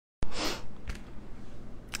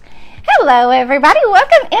Hello everybody,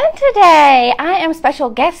 welcome in today. I am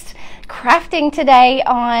special guest crafting today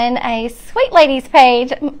on a Sweet Ladies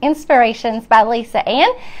page, Inspirations by Lisa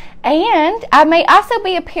Ann. And I may also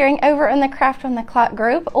be appearing over in the Craft on the Clock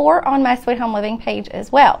group or on my Sweet Home Living page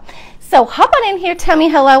as well. So hop on in here, tell me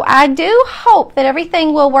hello. I do hope that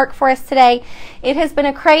everything will work for us today. It has been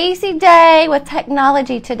a crazy day with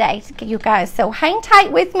technology today, you guys. So hang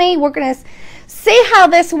tight with me. We're going to see how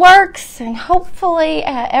this works, and hopefully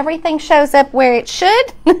everything shows up where it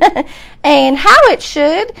should and how it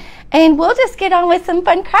should, and we'll just get on with some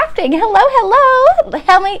fun crafting. Hello.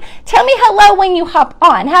 Tell me hello when you hop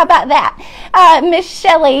on. How about that? Miss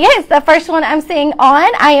Shelley is the first one I'm seeing on.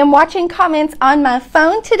 I am watching comments on my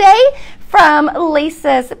phone today from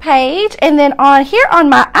Lisa's page, and then on here on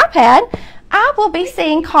my iPad I will be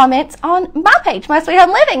seeing comments on my page, My Sweet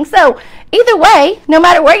Home Living. So either way, no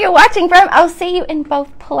matter where you're watching from, I'll see you in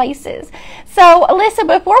both places. So listen,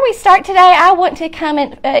 before we start today, I want to come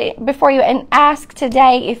in before you and ask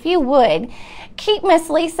today if you would keep Miss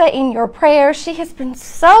Lisa in your prayers. She has been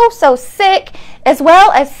so sick, as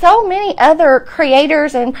well as so many other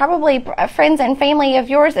creators and probably friends and family of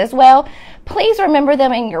yours as well. Please remember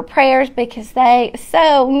them in your prayers because they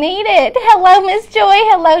so need it. Hello, Miss Joy.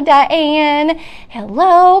 Hello, Diane.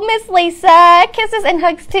 Hello, Miss Lisa. Kisses and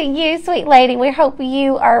hugs to you, sweet lady. We hope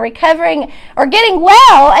you are recovering or getting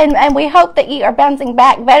well, and we hope that you are bouncing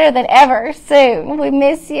back better than ever soon. We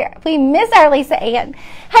miss you. We miss our Lisa Ann.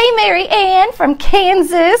 Hey, Mary Ann from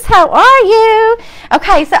Kansas. How are you?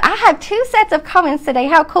 Okay, so I have two sets of comments today.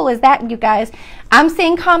 How cool is that, you guys? I'm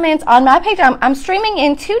seeing comments on my page. I'm streaming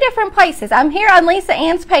in two different places. I'm here on Lisa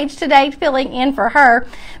Ann's page today filling in for her,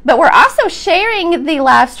 but we're also sharing the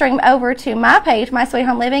live stream over to my page, My Sweet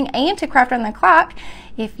Home Living, and to Craft on the Clock.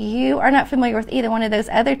 If you are not familiar with either one of those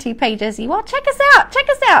other two pages, you all check us out. Check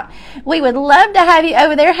us out. We would love to have you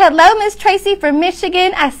over there. Hello, Miss Tracy from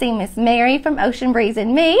Michigan. I see Miss Mary from Ocean Breeze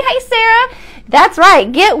and me. Hey, Sarah. That's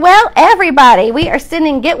right. Get well, everybody. We are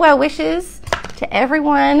sending get well wishes to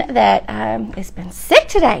everyone that has been sick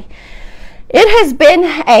today. It has been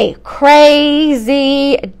a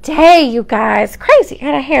crazy day, you guys. Crazy. I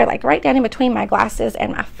got a hair like right down in between my glasses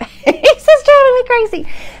and my face. It's driving me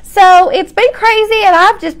crazy. So it's been crazy, and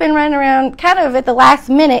I've just been running around kind of at the last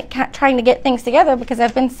minute trying to get things together because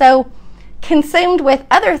I've been so consumed with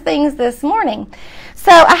other things this morning.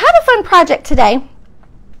 So I have a fun project today,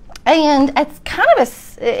 and it's kind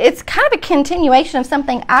of a continuation of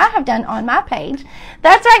something I have done on my page.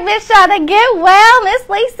 That's right, Miss Shada. Get well, Miss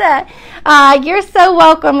Lisa. You're so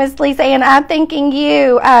welcome, Miss Lisa, and I'm thanking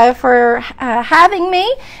you for having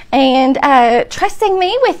me and trusting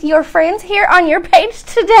me with your friends here on your page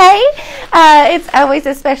today. It's always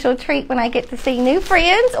a special treat when I get to see new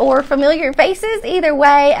friends or familiar faces. Either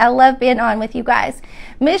way, I love being on with you guys.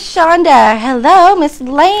 Miss Shonda, hello. Miss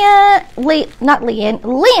Lynn,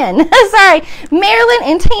 sorry, Marilyn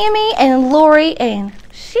and Tammy and Lori and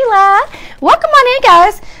Sheila. Welcome on in,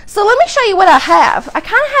 guys. So let me show you what I have. I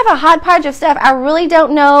kind of have a hodgepodge of stuff. I really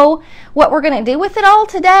don't know what we're going to do with it all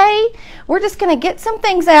today. We're just going to get some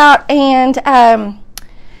things out, and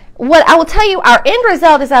what I will tell you, our end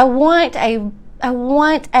result is I want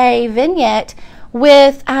a vignette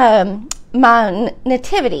with my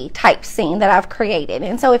nativity type scene that I've created.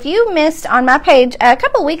 And so if you missed on my page a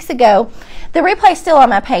couple weeks ago, the replay is still on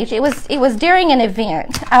my page. It was during an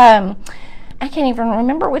event. I can't even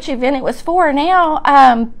remember which event it was for now,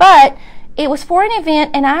 but it was for an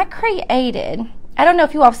event, and I created, I don't know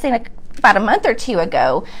if you all have seen about a month or two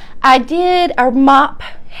ago, I did a mop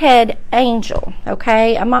head angel,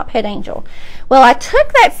 okay, a mop head angel. Well, I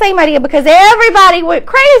took that same idea because everybody went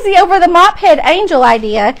crazy over the mop head angel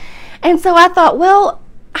idea. And so I thought, well,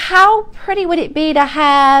 how pretty would it be to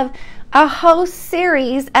have a whole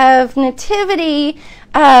series of nativity,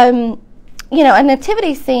 you know, a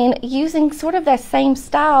nativity scene using sort of that same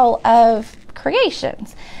style of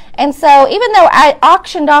creations. And so even though I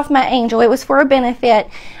auctioned off my angel, it was for a benefit,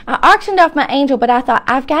 I auctioned off my angel, but I thought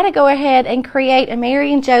I've got to go ahead and create a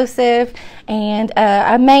Mary and Joseph and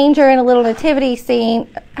a manger and a little nativity scene,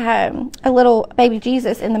 a little baby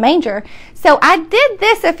Jesus in the manger. So I did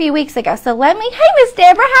this a few weeks ago. So hey, Miss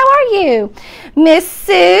Deborah, how are you? Miss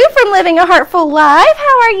Sue from Living a Heartful Life,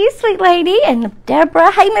 how are you, sweet lady? And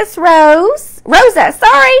Deborah, hey, Miss Rosa,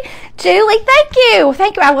 sorry. Julie, thank you.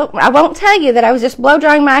 I won't tell you that I was just blow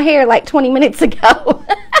drying my hair like 20 minutes ago.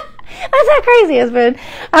 That's how crazy it's been.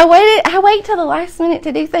 I wait till the last minute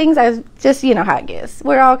to do things. I was just, you know how it is.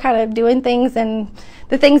 We're all kind of doing things, and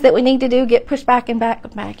the things that we need to do get pushed back and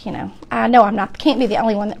back, you know. I know can't be the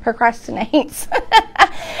only one that procrastinates.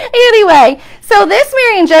 Anyway, so this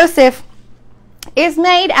Mary and Joseph is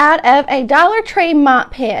made out of a Dollar Tree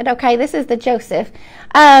mop head. Okay, this is the Joseph.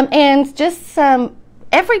 And just some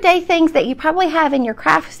everyday things that you probably have in your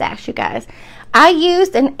craft stash, you guys. I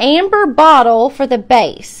used an amber bottle for the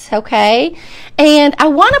base, okay? And I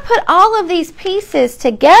want to put all of these pieces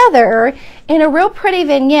together in a real pretty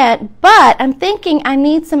vignette, but I'm thinking I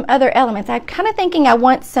need some other elements. I'm kind of thinking I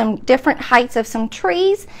want some different heights of some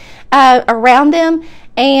trees around them,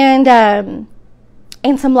 and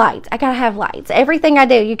some lights. I gotta have lights. Everything I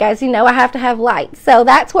do, you guys, you know I have to have lights. So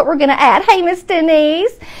that's what we're gonna add. Hey, Miss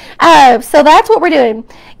Denise. So that's what we're doing.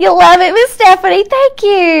 You'll love it, Miss Stephanie. Thank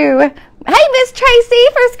you. Hey, Miss Tracy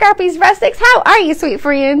for Scrappy's Rustics. How are you, sweet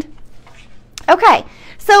friend? Okay,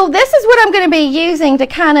 so this is what I'm going to be using to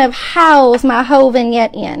kind of house my whole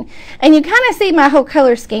vignette in. And you kind of see my whole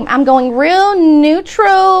color scheme. I'm going real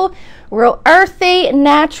neutral, real earthy,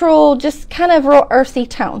 natural, just kind of real earthy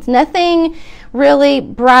tones. Nothing really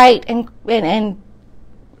bright and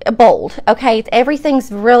bold. Okay,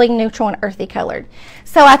 everything's really neutral and earthy colored.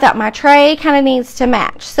 So I thought my tray kind of needs to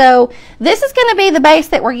match. So this is going to be the base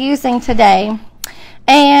that we're using today.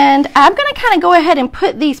 And I'm going to kind of go ahead and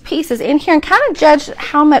put these pieces in here and kind of judge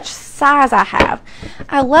how much size I have.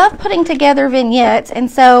 I love putting together vignettes,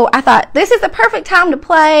 and so I thought this is the perfect time to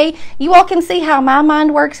play. You all can see how my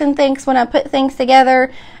mind works and thinks when I put things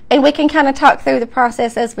together, and we can kind of talk through the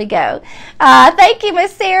process as we go. Thank you,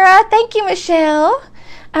 Miss Sarah. Thank you, Michelle.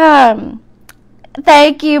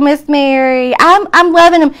 Thank you, Miss Mary. I'm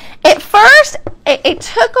loving them. At first, it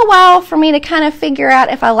took a while for me to kind of figure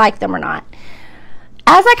out if I like them or not.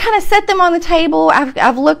 As I kind of set them on the table,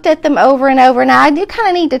 I've looked at them over and over. Now, I do kind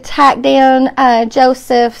of need to tack down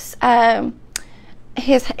Joseph's,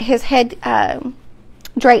 his head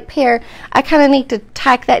drape here. I kind of need to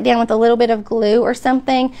tack that down with a little bit of glue or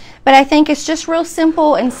something, but I think it's just real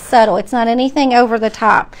simple and subtle. It's not anything over the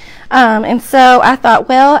top. And so I thought,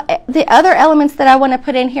 well, the other elements that I want to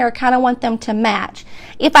put in here, I kind of want them to match.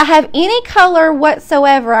 If I have any color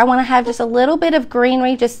whatsoever, I want to have just a little bit of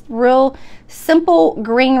greenery, just real simple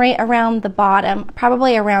greenery around the bottom,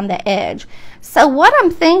 probably around the edge. So what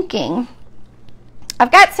I'm thinking,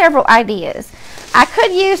 I've got several ideas. I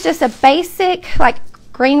could use just a basic like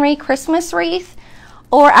greenery Christmas wreath,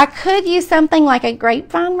 or I could use something like a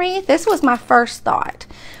grapevine wreath. This was my first thought.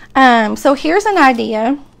 So here's an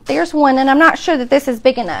idea. There's one, and I'm not sure that this is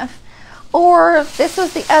big enough. Or this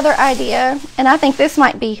was the other idea, and I think this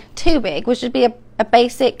might be too big, which would be a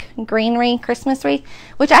basic greenery Christmas wreath,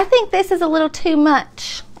 which I think this is a little too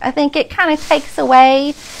much. I think it kind of takes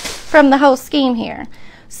away from the whole scheme here.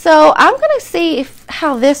 So I'm going to see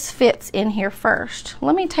how this fits in here first.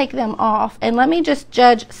 Let me take them off, and let me just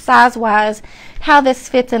judge size-wise how this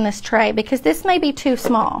fits in this tray, because this may be too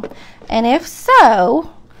small. And if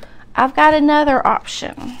so, I've got another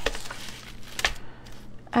option.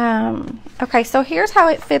 Okay, so here's how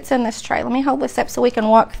it fits in this tray. Let me hold this up so we can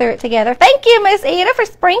walk through it together. Thank you, Miss Ida, for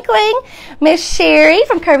sprinkling. Miss Sherry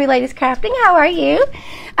from Curvy Ladies Crafting, how are you?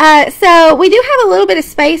 So we do have a little bit of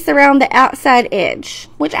space around the outside edge,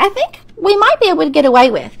 which I think we might be able to get away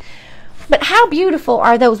with. But how beautiful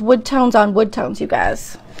are those wood tones on wood tones, you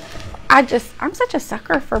guys? I'm such a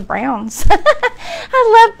sucker for browns.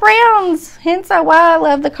 I love browns, hence why I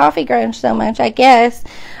love the coffee grunge so much, I guess.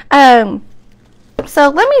 So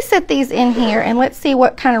let me set these in here, and let's see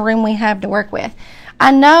what kind of room we have to work with.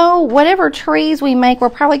 I know whatever trees we make,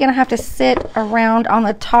 we're probably going to have to sit around on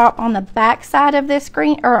the top, on the back side of this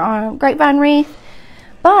grapevine wreath.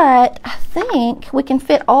 But I think we can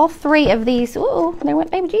fit all three of these. Ooh, there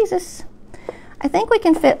went baby Jesus. I think we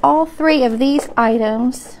can fit all three of these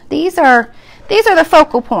items. These are the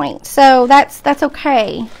focal point, so that's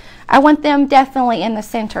okay. I want them definitely in the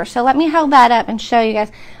center. So let me hold that up and show you guys.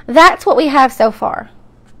 That's what we have so far.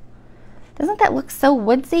 Doesn't that look so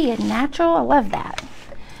woodsy and natural? I love that.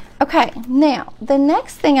 Okay, now the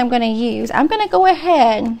next thing I'm going to use, I'm going to go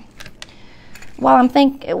ahead, while I'm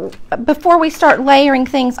thinking, before we start layering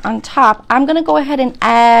things on top, I'm going to go ahead and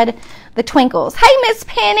add the twinkles. Hey, Miss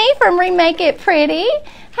Penny from Remake It Pretty.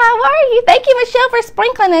 How are you? Thank you, Michelle, for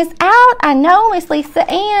sprinkling this out. I know Miss Lisa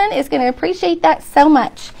Ann is going to appreciate that so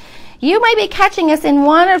much. You may be catching us in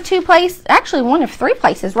one of two places, actually one of three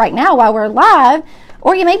places right now while we're live,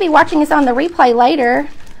 or you may be watching us on the replay later,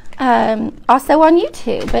 also on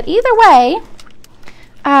YouTube. But either way,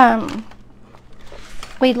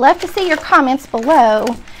 we'd love to see your comments below.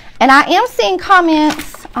 And I am seeing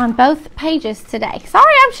comments on both pages today.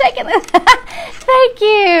 Sorry, I'm shaking this. Thank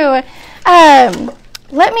you.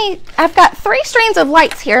 I've got 3 streams of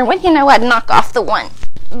lights here. When you know I'd knock off the one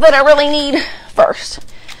that I really need first.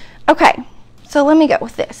 Okay, so let me go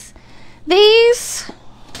with this. These,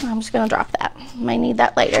 I'm just going to drop that. May need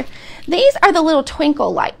that later. These are the little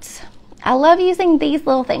twinkle lights. I love using these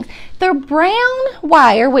little things. They're brown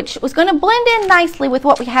wire, which was going to blend in nicely with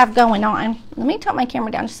what we have going on. Let me tilt my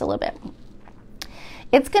camera down just a little bit.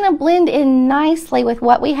 It's going to blend in nicely with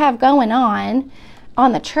what we have going on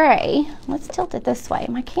the tray. Let's tilt it this way.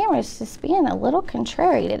 My camera is just being a little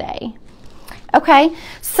contrary today. Okay,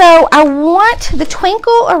 so I want the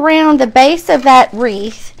twinkle around the base of that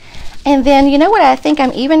wreath. And then, you know what I think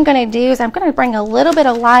I'm even going to do is I'm going to bring a little bit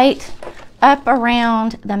of light up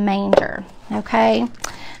around the manger. Okay,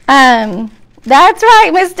 that's right,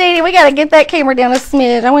 Miss Dee Dee. We got to get that camera down a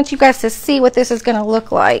smidge. I want you guys to see what this is going to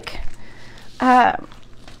look like.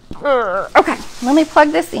 Okay, let me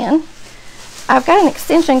plug this in. I've got an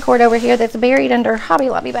extension cord over here that's buried under Hobby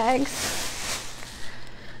Lobby bags.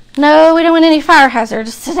 No, we don't want any fire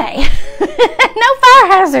hazards today. No fire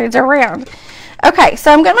hazards around. Okay,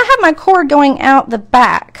 so I'm going to have my cord going out the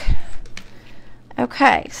back.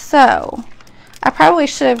 Okay, so I probably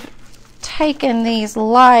should have taken these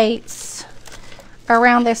lights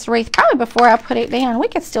around this wreath probably before I put it down. We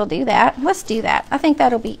could still do that. Let's do that. I think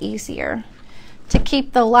that'll be easier to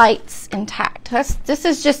keep the lights intact. This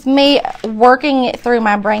is just me working it through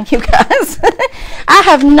my brain, you guys. I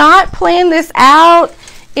have not planned this out.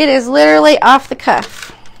 It is literally off the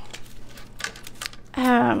cuff.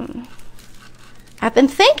 I've been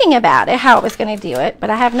thinking about it, how I was going to do it, but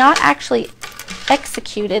I have not actually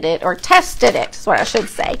executed it or tested it, is what I should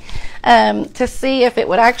say, to see if it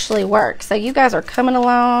would actually work. So you guys are coming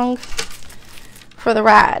along for the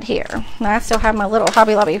ride here. Now I still have my little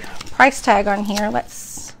Hobby Lobby price tag on here.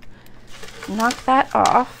 Let's knock that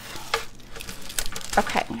off.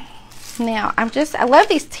 Okay. Now I love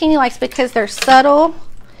these teeny lights because they're subtle.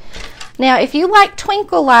 Now if you like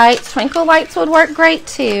twinkle lights would work great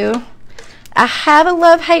too. I have a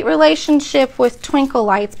love-hate relationship with twinkle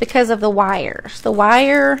lights because of the wires. The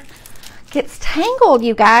wire gets tangled,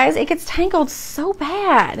 you guys. It gets tangled so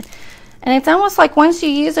bad. And it's almost like once you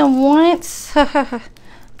use them once,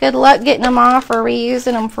 good luck getting them off or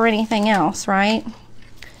reusing them for anything else, right?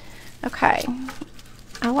 Okay.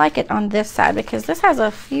 I like it on this side because this has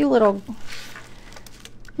a few little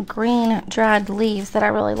green dried leaves that I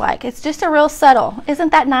really like. It's just a real subtle.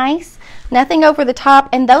 Isn't that nice? Nothing over the top.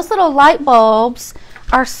 And those little light bulbs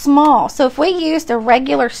are small. So if we used a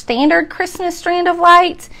regular standard Christmas strand of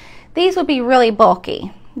lights, these would be really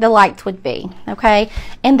bulky. The lights would be, okay?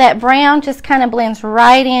 And that brown just kind of blends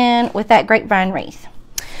right in with that grapevine wreath.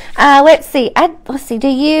 Let's see. Do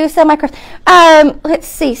you sell my crafts? Let's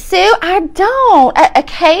see. Sue, I don't.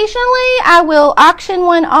 Occasionally, I will auction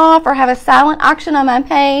one off or have a silent auction on my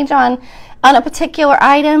page on a particular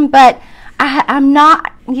item, but I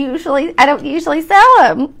don't usually sell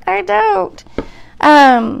them. I don't.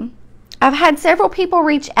 I've had several people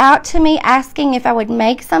reach out to me asking if I would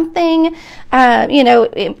make something,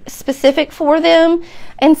 specific for them.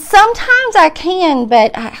 And sometimes I can,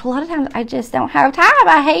 but a lot of times I just don't have time.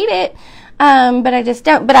 I hate it, but I just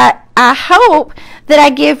don't. But I hope that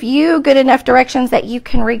I give you good enough directions that you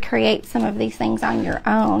can recreate some of these things on your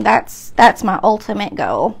own. That's my ultimate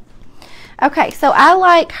goal. Okay, so I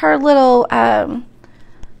like her little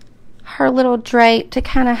drape to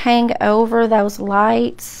kind of hang over those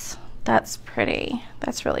lights. That's pretty.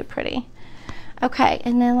 That's really pretty. Okay,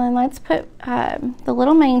 and then let's put the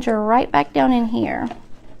little manger right back down in here.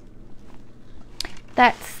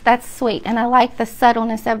 That's sweet, and I like the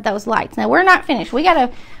subtleness of those lights. Now we're not finished. We gotta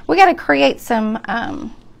create some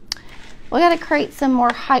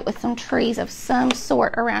more height with some trees of some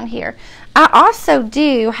sort around here. I also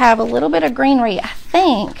do have a little bit of greenery. I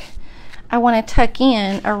think I want to tuck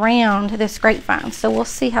in around this grapevine, so we'll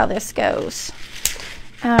see how this goes.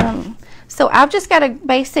 So I've just got a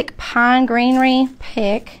basic pine greenery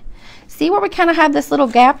pick. See where we kind of have this little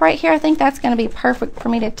gap right here? I think that's going to be perfect for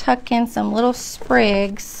me to tuck in some little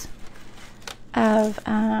sprigs of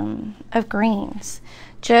greens,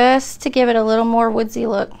 just to give it a little more woodsy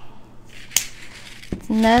look. It's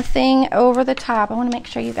nothing over the top. I want to make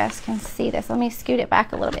sure you guys can see this. Let me scoot it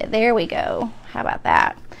back a little bit. There we go. How about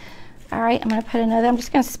that? All right, I'm going to put another. I'm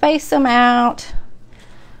just going to space them out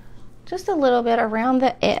just a little bit around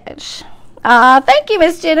the edge. Thank you,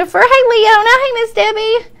 Miss Jennifer. Hey, Leona. Hey, Miss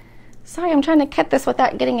Debbie. Sorry, I'm trying to cut this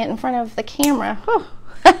without getting it in front of the camera.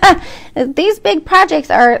 These big projects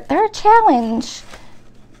they're a challenge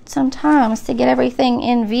sometimes to get everything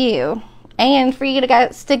in view and for you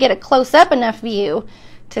guys to get a close-up enough view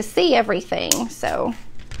to see everything. So,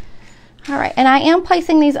 all right, and I am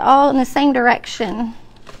placing these all in the same direction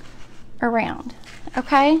around.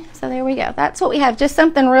 Okay, so there we go. That's what we have, just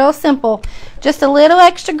something real simple, just a little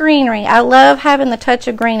extra greenery. I love having the touch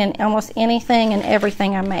of green in almost anything and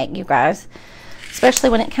everything I make, you guys, especially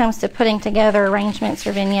when it comes to putting together arrangements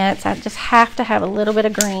or vignettes. I just have to have a little bit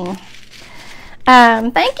of green.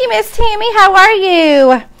 Thank you, Miss Tammy. How are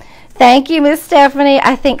you? Thank you, Miss Stephanie.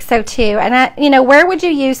 I think so too. And you know, where would you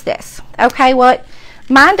use this? Okay, well,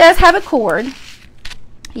 mine does have a cord.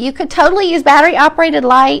 You could totally use battery operated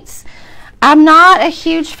lights. I'm not a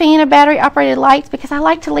huge fan of battery operated lights because I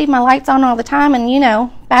like to leave my lights on all the time, and you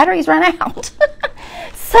know, batteries run out.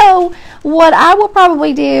 So what I will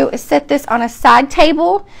probably do is set this on a side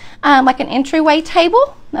table, like an entryway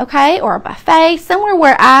table, okay, or a buffet, somewhere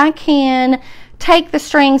where I can take the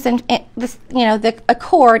strings and this, you know, a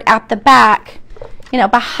cord out the back, you know,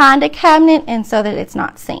 behind a cabinet, and so that it's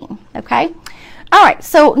not seen. Okay. All right.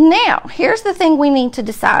 So now here's the thing we need to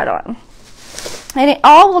decide on, and it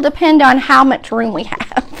all will depend on how much room we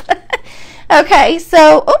have. Okay.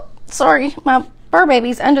 So, oh, sorry, my fur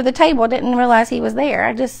baby's under the table. Didn't realize he was there.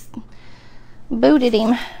 I just booted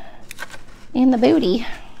him in the booty.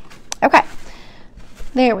 Okay.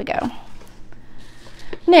 There we go.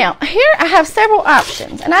 Now, here I have several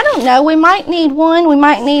options, and I don't know, we might need one, we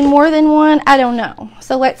might need more than one, I don't know.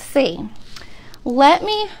 So let's see. Let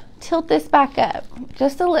me tilt this back up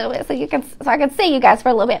just a little bit so I can see you guys for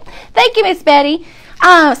a little bit. Thank you, Miss Betty.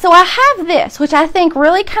 So I have this, which I think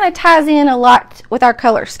really kind of ties in a lot with our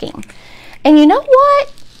color scheme. And you know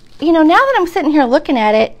what? You know, now that I'm sitting here looking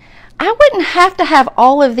at it, I wouldn't have to have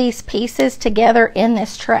all of these pieces together in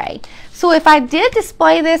this tray. So if I did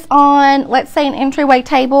display this on, let's say, an entryway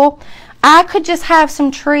table, I could just have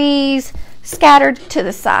some trees scattered to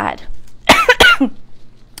the side.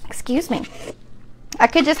 Excuse me. I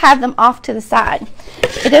could just have them off to the side.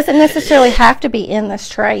 It doesn't necessarily have to be in this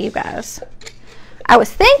tray, you guys. I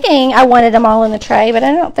was thinking I wanted them all in the tray, but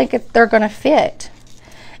I don't think they're going to fit.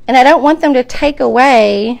 And I don't want them to take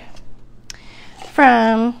away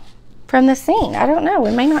from the scene. I don't know.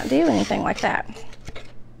 We may not do anything like that.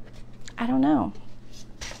 I don't know.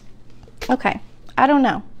 Okay. I don't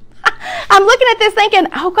know. I'm looking at this thinking,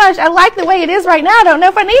 oh gosh, I like the way it is right now. I don't know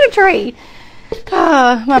if I need a tree.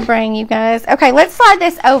 Oh, my brain, you guys. Okay, let's slide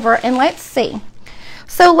this over and let's see.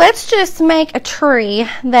 So let's just make a tree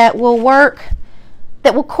that will work,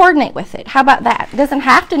 that will coordinate with it. How about that? It doesn't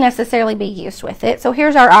have to necessarily be used with it. So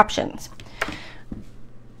here's our options.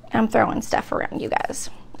 I'm throwing stuff around, you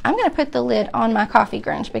guys. I'm going to put the lid on my coffee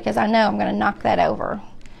Grinch because I know I'm going to knock that over.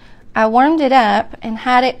 I warmed it up and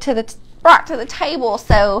had it brought to the table,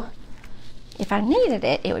 so if I needed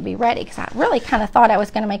it, it would be ready, because I really kind of thought I was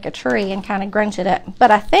going to make a tree and kind of Grinch it up.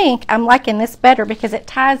 But I think I'm liking this better because it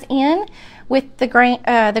ties in with the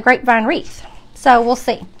grapevine wreath. So we'll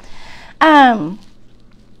see. I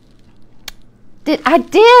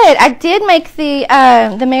did make the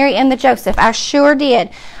Mary and the Joseph. I sure did.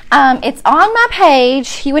 It's on my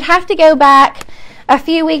page. You would have to go back a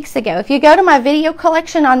few weeks ago. If you go to my video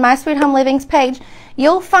collection on My Sweet Home Living's page,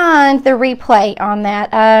 you'll find the replay on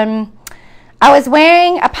that. I was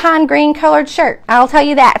wearing a pine green colored shirt. I'll tell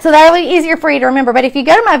you that. So that'll be easier for you to remember. But if you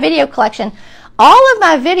go to my video collection, all of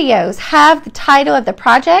my videos have the title of the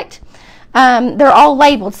project. They're all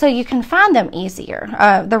labeled so you can find them easier,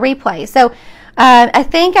 the replays. So I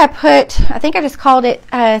think I just called it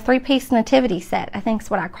a 3-piece nativity set. I think is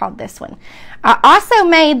what I called this one. I also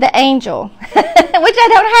made the angel, which I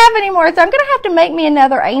don't have anymore. So I'm going to have to make me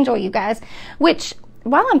another angel, you guys, which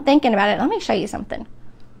while I'm thinking about it, let me show you something.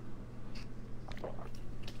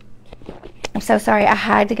 I'm so sorry. I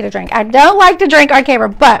had to get a drink. I don't like to drink on camera,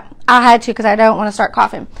 but I had to because I don't want to start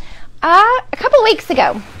coughing. A couple of weeks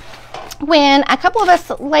ago, when a couple of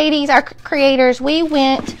us ladies, our creators, we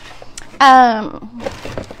went,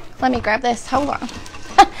 let me grab this. Hold on.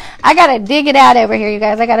 I got to dig it out over here, you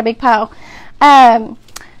guys. I got a big pile.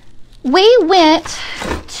 We went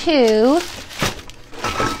to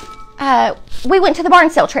the barn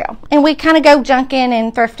sale trail, and we kind of go junking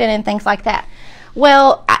and thrifting and things like that.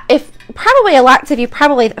 Well, if probably a lot of you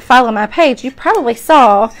probably follow my page, you probably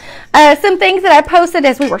saw some things that I posted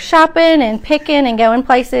as we were shopping and picking and going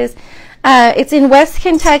places. It's in West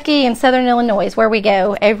Kentucky and Southern Illinois where we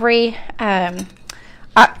go every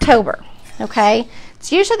October. Okay,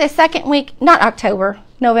 it's usually the second week, not October,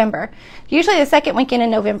 November. Usually the second weekend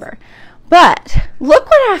in November. But look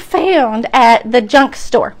what I found at the junk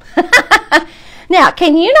store. Now,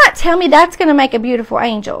 can you not tell me that's going to make a beautiful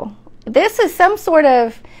angel? This is some sort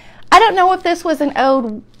of, I don't know if this was an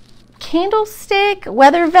old candlestick,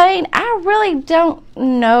 weather vane. I really don't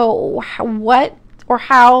know what or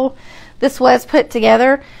how this was put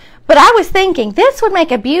together, But I was thinking this would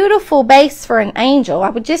make a beautiful base for an angel. I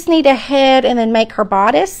would just need a head and then make her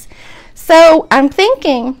bodice. So I'm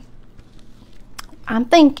thinking,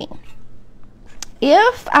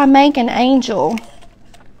 if I make an angel,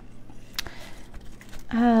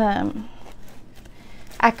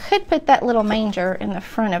 I could put that little manger in the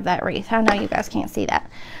front of that wreath. I know you guys can't see that.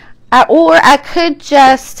 Or I could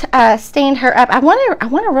just stand her up. I want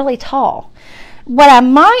her really tall. What I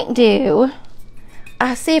might do,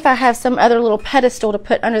 I see if I have some other little pedestal to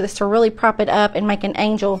put under this to really prop it up and make an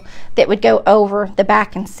angel that would go over the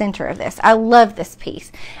back and center of this. I love this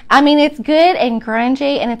piece. I mean, it's good and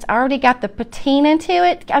grungy, and it's already got the patina to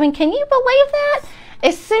it. I mean, can you believe that?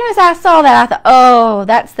 As soon as I saw that, I thought, oh,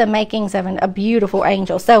 that's the makings of a beautiful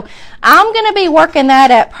angel. So I'm going to be working that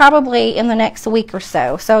up probably in the next week or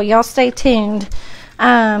so. So y'all stay tuned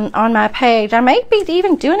on my page. I may be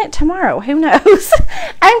even doing it tomorrow. Who knows?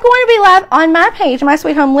 I'm going to be live on my page, My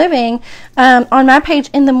Sweet Home Living, on my page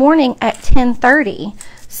in the morning at 10:30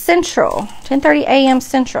 Central, 10:30 a.m.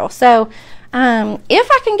 Central. So if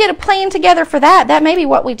I can get a plan together for that, that may be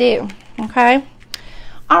what we do. Okay.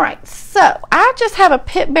 All right, so I just have a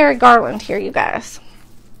pitberry garland here, you guys.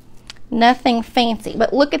 Nothing fancy,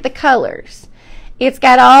 but look at the colors. It's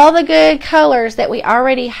got all the good colors that we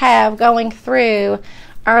already have going through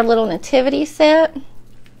our little nativity set.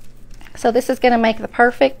 So this is going to make the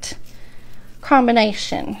perfect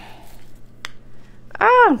combination.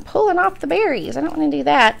 Oh, I'm pulling off the berries. I don't want to do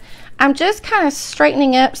that. I'm just kind of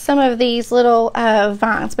straightening up some of these little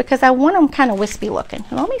vines because I want them kind of wispy looking.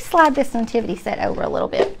 Let me slide this nativity set over a little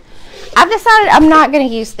bit. I've decided I'm not going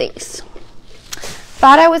to use these.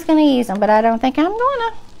 Thought I was going to use them, but I don't think I'm going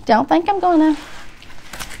to. Don't think I'm going to.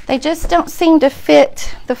 They just don't seem to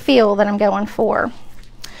fit the feel that I'm going for.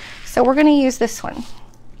 So we're going to use this one.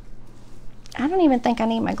 I don't even think I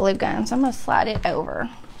need my glue gun, so I'm going to slide it over.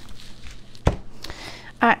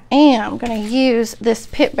 I am going to use this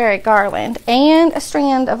pitberry garland and a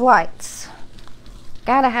strand of lights.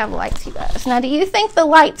 Gotta have lights, you guys. Now, do you think the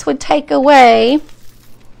lights would take away?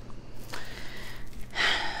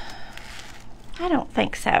 I don't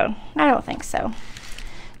think so. I don't think so.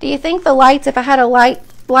 Do you think the lights, if I had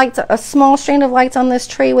a small strand of lights on this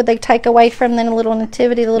tree, would they take away from the little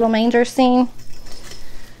nativity, the little manger scene?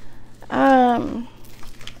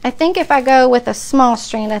 I think if I go with a small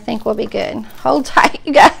strand, I think we'll be good. Hold tight,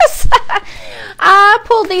 you guys. I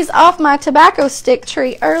pulled these off my tobacco stick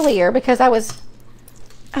tree earlier because I was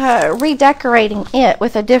redecorating it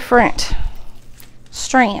with a different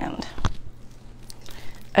strand.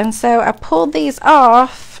 And so I pulled these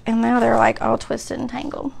off, and now they're like all twisted and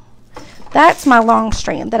tangled. That's my long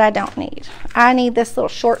strand that I don't need. I need this little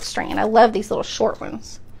short strand. I love these little short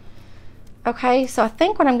ones. Okay, so I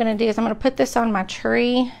think what I'm going to do is I'm going to put this on my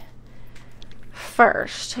tree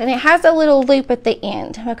first. And it has a little loop at the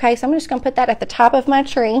end. Okay, so I'm just going to put that at the top of my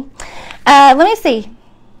tree. Let me see.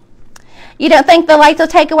 You don't think the lights will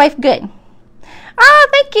take away? Good. Oh,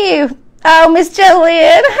 thank you. Oh, Miss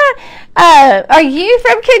Jolynn. Are you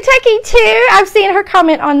from Kentucky too? I've seen her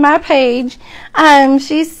comment on my page.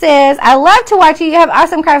 She says, I love to watch you. You have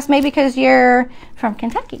awesome crafts, maybe because you're from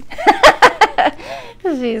Kentucky.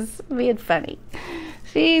 She's being funny.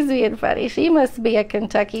 She's being funny. She must be a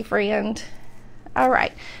Kentucky friend. All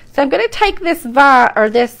right. So I'm going to take this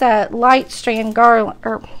light strand garland,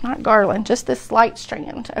 or not garland, just this light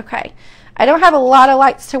strand. Okay. I don't have a lot of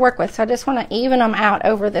lights to work with, so I just want to even them out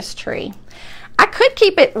over this tree. I could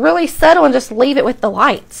keep it really subtle and just leave it with the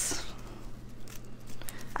lights.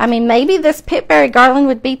 I mean, maybe this pitberry garland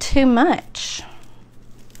would be too much.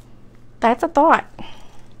 That's a thought.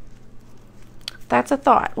 That's a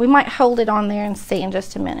thought. We might hold it on there and see in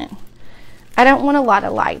just a minute. I don't want a lot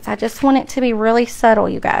of lights. I just want it to be really subtle,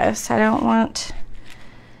 you guys. I don't want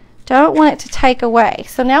it to take away.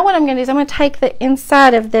 So now what I'm going to do is I'm going to take the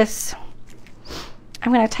inside of this.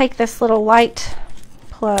 I'm going to take this little light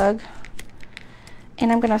plug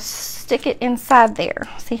and I'm going to stick it inside there.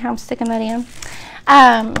 See how I'm sticking that in?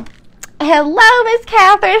 Hello, Miss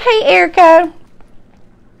Catherine. Hey, Erica.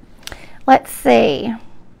 Let's see.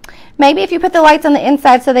 Maybe if you put the lights on the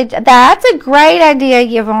inside so that's a great idea,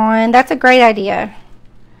 Yvonne. That's a great idea.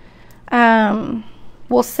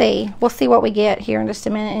 We'll see. We'll see what we get here in just a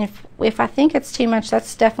minute. And if I think it's too much,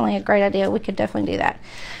 that's definitely a great idea. We could definitely do that.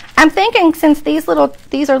 I'm thinking since these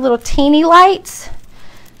are little teeny lights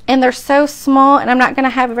and they're so small and I'm not going to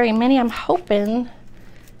have very many, I'm hoping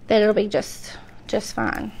that it'll be just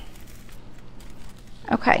fine.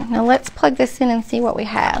 Okay, now let's plug this in and see what we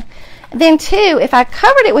have. Then too, if I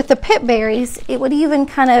covered it with the pip berries, it would even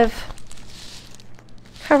kind of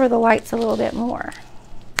cover the lights a little bit more.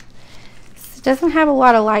 It doesn't have a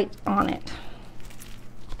lot of light on it.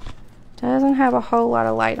 Doesn't have a whole lot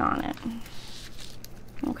of light on it.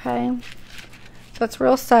 Okay, so it's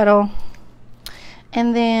real subtle.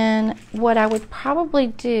 And then what I would probably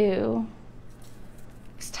do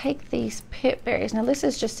is take these pip berries. Now this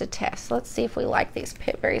is just a test. Let's see if we like these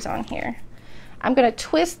pip berries on here. I'm going to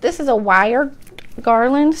twist. This is a wire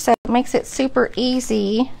garland, so it makes it super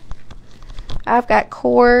easy. I've got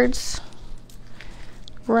cords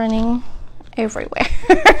running everywhere.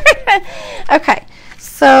 Okay,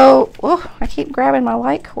 so I keep grabbing my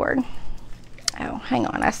light cord. Oh, hang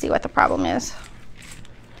on, I see what the problem is.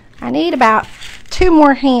 I need about 2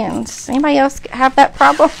 more hands. Anybody else have that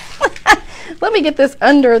problem? Let me get this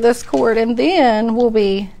under this cord, and then we'll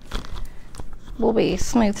be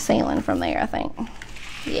smooth sailing from there, I think.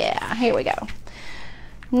 Yeah, here we go.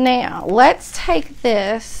 Now let's take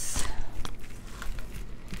this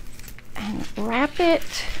and wrap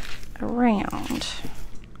it around,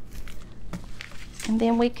 and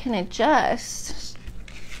then we can adjust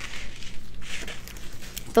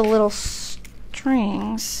the little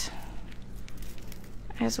strings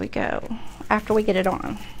as we go after we get it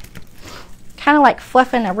on. Kind of like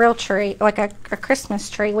fluffing a real tree, like a Christmas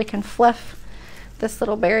tree. We can fluff this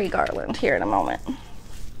little berry garland here in a moment.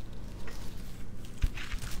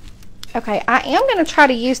 Okay, I am going to try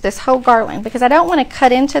to use this whole garland because I don't want to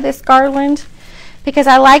cut into this garland, because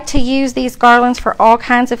I like to use these garlands for all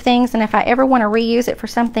kinds of things, and if I ever want to reuse it for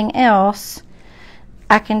something else,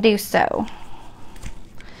 I can do so.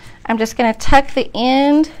 I'm just going to tuck the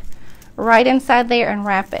end right inside there and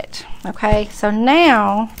wrap it. Okay, so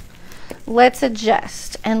now let's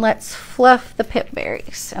adjust and let's fluff the pip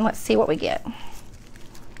berries and let's see what we get.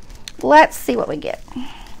 Let's see what we get.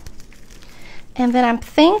 And then I'm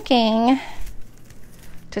thinking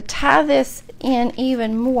to tie this in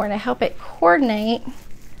even more to help it coordinate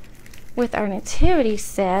with our nativity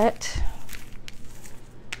set.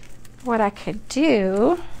 What I could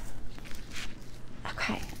do,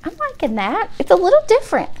 okay, I'm liking that. It's a little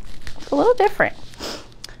different. It's a little different.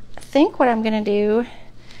 I think what I'm going to do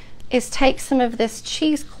is take some of this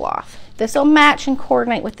cheesecloth. This will match and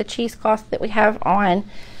coordinate with the cheesecloth that we have on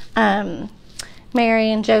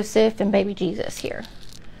Mary and Joseph and baby Jesus here.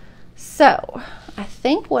 So I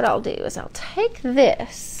think what I'll do is I'll take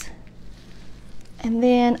this and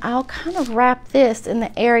then I'll kind of wrap this in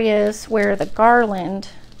the areas where the garland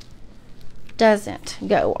doesn't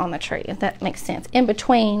go on the tree, if that makes sense, in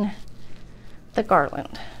between the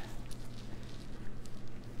garland.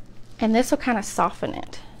 And this will kind of soften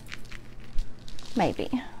it,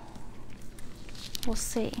 maybe. We'll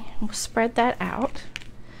see. We'll spread that out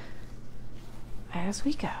as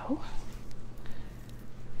we go.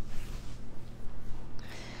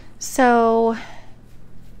 So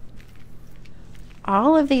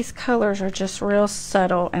all of these colors are just real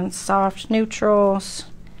subtle and soft neutrals.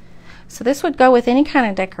 So this would go with any kind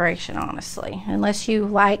of decoration, honestly. Unless you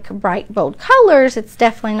like bright, bold colors, it's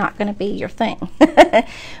definitely not going to be your thing.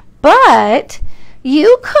 But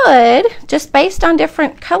you could, just based on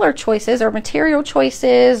different color choices or material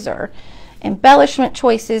choices or embellishment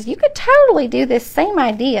choices, you could totally do this same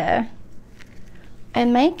idea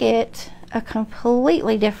and make it a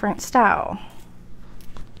completely different style.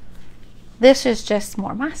 This is just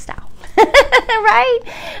more my style. Right?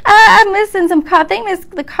 I'm missing some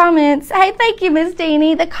the comments. Hey, thank you, Miss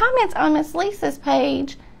Deanie. The comments on Miss Lisa's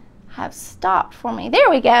page have stopped for me. There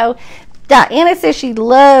we go. Diana says she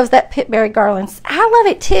loves that pipberry garland. I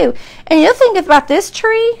love it too. And you'll think about this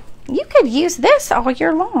tree, you could use this all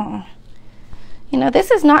year long. You know, this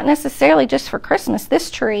is not necessarily just for Christmas, this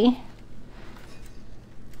tree.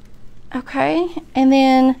 Okay, and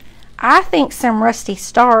then I think some rusty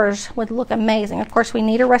stars would look amazing. Of course, we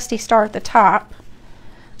need a rusty star at the top.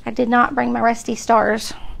 I did not bring my rusty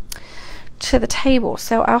stars to the table,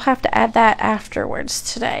 so I'll have to add that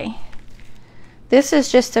afterwards today. This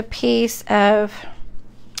is just a piece of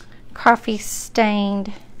coffee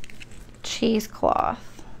stained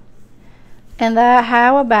cheesecloth. And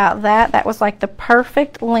how about that? That was like the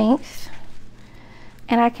perfect length.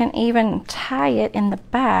 And I can even tie it in the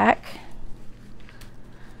back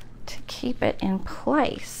to keep it in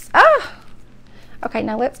place. Ah! Okay,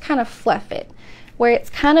 now let's kind of fluff it. Where it's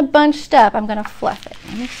kind of bunched up, I'm going to fluff it.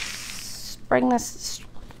 Let me bring this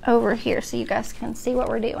over here so you guys can see what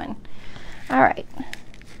we're doing. All right,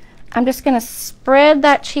 I'm just going to spread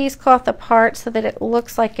that cheesecloth apart so that it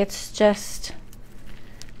looks like it's just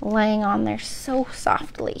laying on there so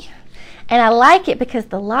softly. And I like it because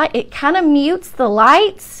the light, it kind of mutes the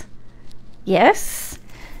lights. Yes.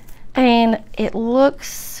 And it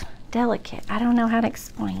looks delicate. I don't know how to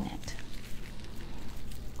explain it.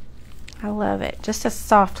 I love it. Just a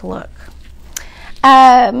soft look.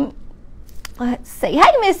 Let's see.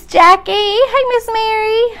 Hey, Miss Jackie. Hey, Miss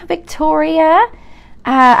Mary. Victoria.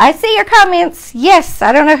 I see your comments. Yes,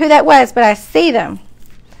 I don't know who that was, but I see them.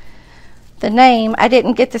 The name, I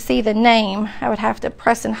didn't get to see the name. I would have to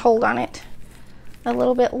press and hold on it a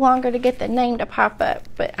little bit longer to get the name to pop up.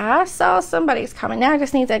 But I saw somebody's comment. Now I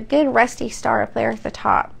just need a good rusty star up there at the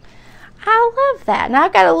top. I love that. Now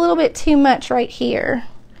I've got a little bit too much right here.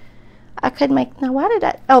 I could make, now why did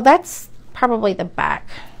I, oh, that's probably the back.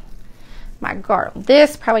 My garland.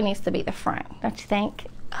 This probably needs to be the front, don't you think?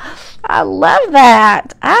 I love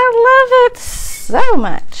that. I love it so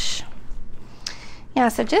much. Yeah,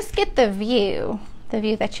 so just get the view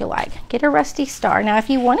that you like. Get a rusty star. Now, if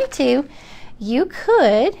you wanted to, you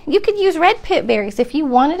could use red pit berries. If you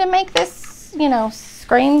wanted to make this, you know,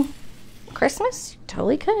 scream Christmas, you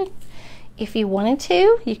totally could. If you wanted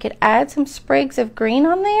to, you could add some sprigs of green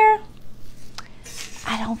on there.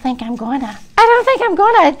 I don't think I'm gonna.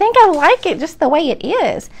 I think I like it just the way it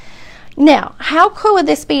is. Now, how cool would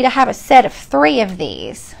this be to have a set of 3 of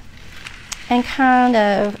these and kind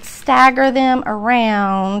of stagger them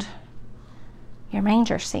around your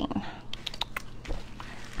manger scene?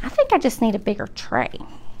 I think I just need a bigger tray.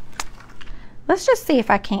 Let's just see if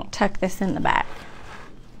I can't tuck this in the back.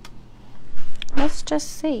 Let's just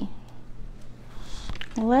see.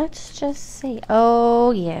 Let's just see.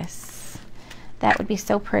 Oh, yes. That would be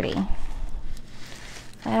so pretty.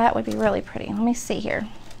 That would be really pretty. Let me see here.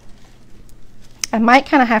 I might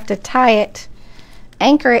kind of have to tie it,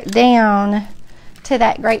 anchor it down to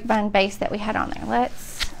that grapevine base that we had on there.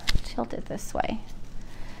 Let's tilt it this way.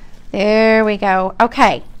 There we go.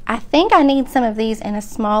 Okay, I think I need some of these in a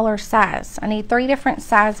smaller size. I need 3 different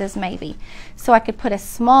sizes maybe. So I could put a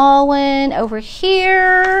small one over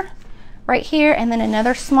here, right here, and then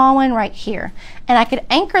another small one right here. And I could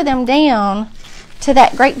anchor them down to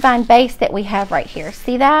that grapevine base that we have right here.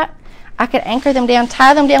 See that? I could anchor them down,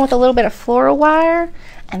 tie them down with a little bit of floral wire,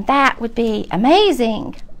 and that would be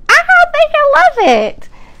amazing. I think I love it.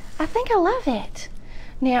 I think I love it.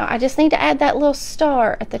 Now, I just need to add that little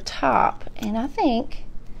star at the top, and I think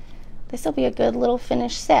this will be a good little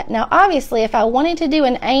finished set. Now, obviously, if I wanted to do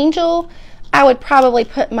an angel, I would probably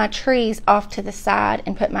put my trees off to the side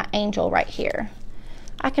and put my angel right here.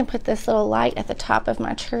 I can put this little light at the top of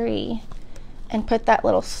my tree and put that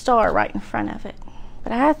little star right in front of it.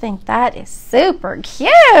 But I think that is super cute.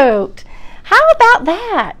 How about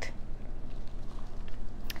that?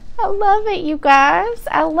 I love it, you guys.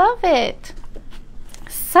 I love it.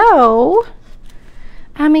 So,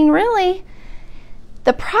 I mean, really,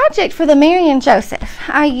 the project for the Mary and Joseph,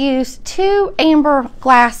 I used 2 amber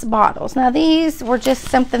glass bottles. Now, these were just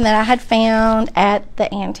something that I had found at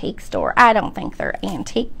the antique store. I don't think they're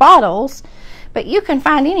antique bottles, but you can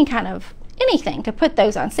find any kind of anything to put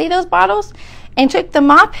those on. See those bottles? And took the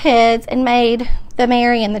mop heads and made the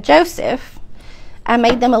Mary and the Joseph. I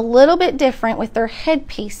made them a little bit different with their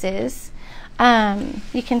headpieces.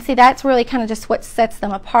 You can see that's really kind of just what sets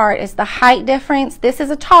them apart is the height difference. This is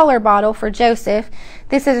a taller bottle for Joseph.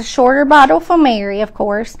 This is a shorter bottle for Mary, of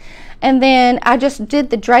course. And then I just did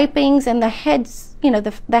the drapings and the heads, you know,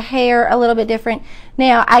 the hair a little bit different.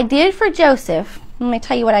 Now, I did for Joseph. Let me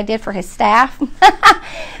tell you what I did for his staff.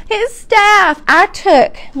 His staff, I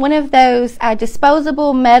took one of those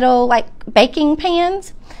disposable metal like baking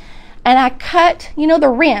pans, and I cut, you know, the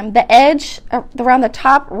rim, the edge, around the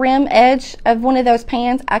top rim edge of one of those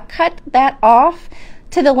pans. I cut that off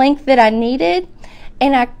to the length that I needed,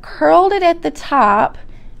 and I curled it at the top,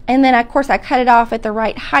 and then of course I cut it off at the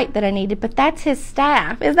right height that I needed. But that's his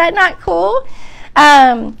staff. Is that not cool?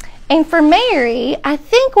 And for Mary, I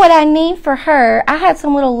think what I need for her, I had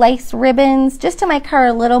some little lace ribbons just to make her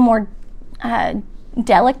a little more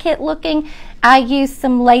delicate looking. I used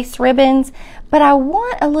some lace ribbons, but I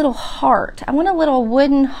want a little heart. I want a little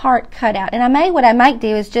wooden heart cut out. And what I might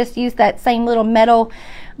do is just use that same little metal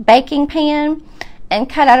baking pan and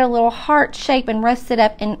cut out a little heart shape and rust it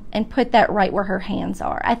up and put that right where her hands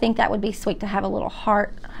are. I think that would be sweet to have a little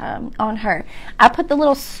heart on her. I put the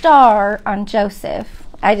little star on Joseph.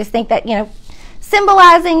 I just think that, you know,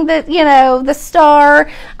 symbolizing the, you know, the star,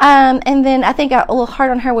 and then I think a little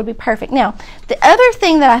heart on her would be perfect. Now, the other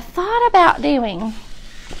thing that I thought about doing,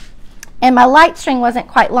 and my light string wasn't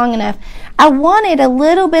quite long enough, I wanted a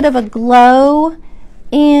little bit of a glow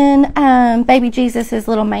in baby Jesus's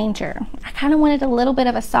little manger. I kind of wanted a little bit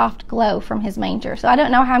of a soft glow from his manger, so I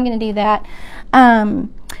don't know how I'm going to do that.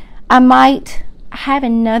 I might have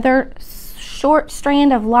another short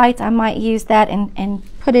strand of lights. I might use that and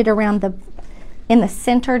put it around the in the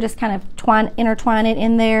center, just kind of intertwine it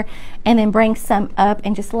in there, and then bring some up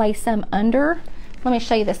and just lay some under. Let me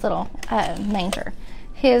show you this little manger.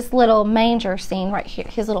 His little manger scene right here,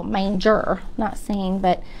 his little manger, not scene,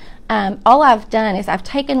 but all I've done is I've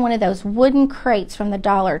taken one of those wooden crates from the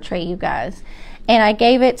Dollar Tree, you guys, and I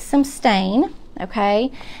gave it some stain,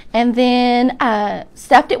 okay, and then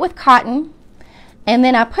stuffed it with cotton, and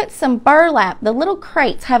then I put some burlap. The little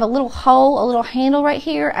crates have a little hole, a little handle right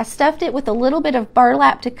here. I stuffed it with a little bit of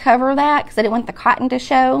burlap to cover that because I didn't want the cotton to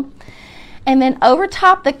show. And then over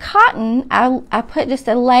top the cotton, I put just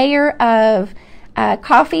a layer of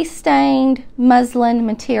coffee stained muslin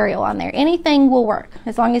material on there. Anything will work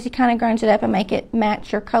as long as you kind of grunge it up and make it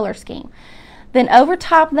match your color scheme. Then over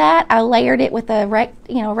top that, I layered it with a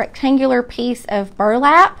rectangular piece of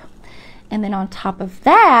burlap. And then on top of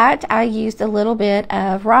that, I used a little bit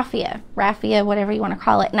of raffia, whatever you want to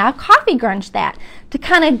call it. And I coffee grunged that to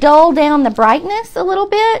kind of dull down the brightness a little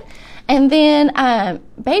bit. And then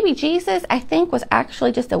Baby Jesus, I think, was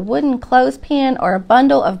actually just a wooden clothespin or a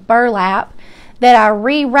bundle of burlap that I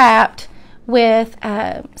rewrapped with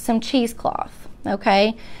some cheesecloth.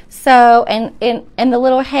 Okay, so and the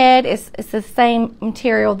little head is the same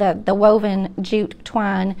material, the woven jute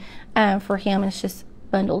twine for him. It's just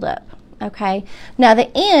bundled up. Okay, now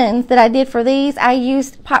the ends that I did for these, I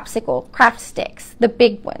used popsicle craft sticks, the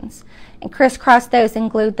big ones, and crisscrossed those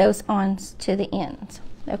and glued those on to the ends.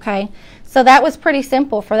 Okay, so that was pretty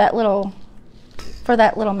simple for that little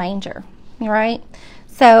manger, right?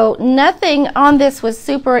 So nothing on this was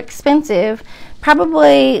super expensive.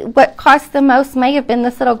 Probably what cost the most may have been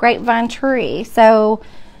this little grapevine tree. So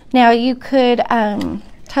now you could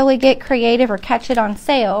totally get creative or catch it on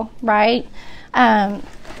sale, right?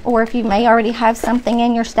 Or if you may already have something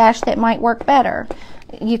in your stash that might work better,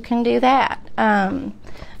 you can do that.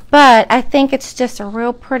 But I think it's just a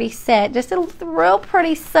real pretty set, just a real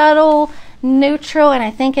pretty subtle, neutral, and I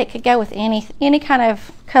think it could go with any kind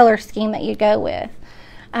of color scheme that you go with.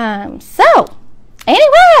 So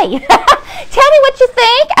anyway, tell me what you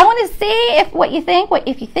think. I want to see what you think.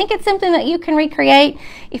 If you think it's something that you can recreate.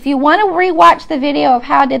 If you want to rewatch the video of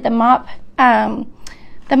how I did the Mop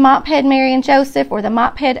Head Mary and Joseph or the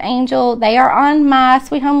Mop Head Angel, they are on my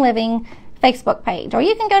Sweet Home Living Facebook page, or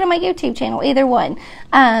you can go to my YouTube channel, either one.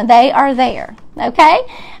 They are there, okay?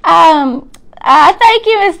 Thank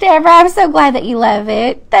you, Miss Deborah. I'm so glad that you love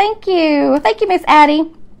it. Thank you. Thank you, Miss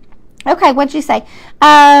Addie. Okay, what'd you say?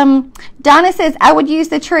 Donna says, I would use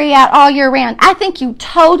the tree out all year round. I think you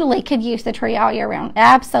totally could use the tree all year round.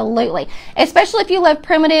 Absolutely. Especially if you love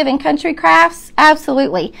primitive and country crafts.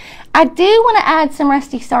 Absolutely. I do want to add some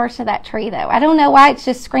rusty stars to that tree, though. I don't know why it's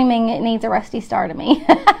just screaming it needs a rusty star to me.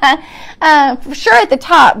 For sure at the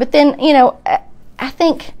top, but then, you know, I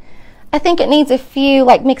think it needs a few,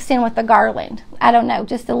 like, mixed in with the garland. I don't know,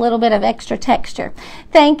 just a little bit of extra texture.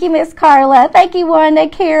 Thank you, Miss Carla. Thank you, Wanda,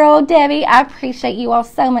 Carol, Debbie. I appreciate you all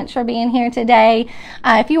so much for being here today.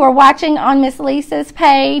 If you are watching on Miss Lisa's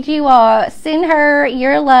page, you all send her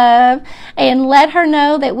your love and let her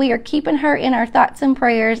know that we are keeping her in our thoughts and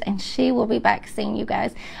prayers, and she will be back soon, you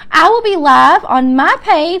guys. I will be live on my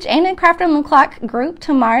page and in Craft on the Clock group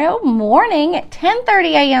tomorrow morning at 10:30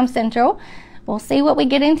 a.m. Central. We'll see what we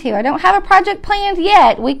get into. I don't have a project planned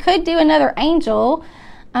yet. We could do another angel.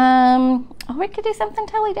 Or we could do something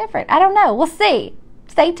totally different. I don't know. We'll see.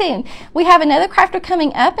 Stay tuned. We have another crafter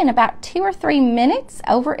coming up in about 2 or 3 minutes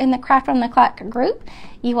over in the Craft on the Clock group.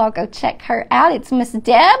 You all go check her out. It's Miss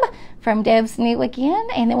Deb from Deb's New Again.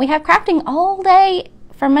 And then we have crafting all day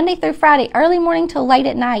from Monday through Friday, early morning till late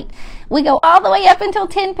at night. We go all the way up until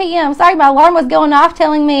 10 p.m. Sorry, my alarm was going off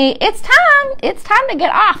telling me it's time. It's time to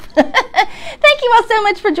get off. Thank you all so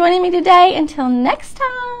much for joining me today. Until next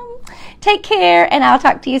time, take care, and I'll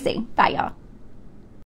talk to you soon. Bye, y'all.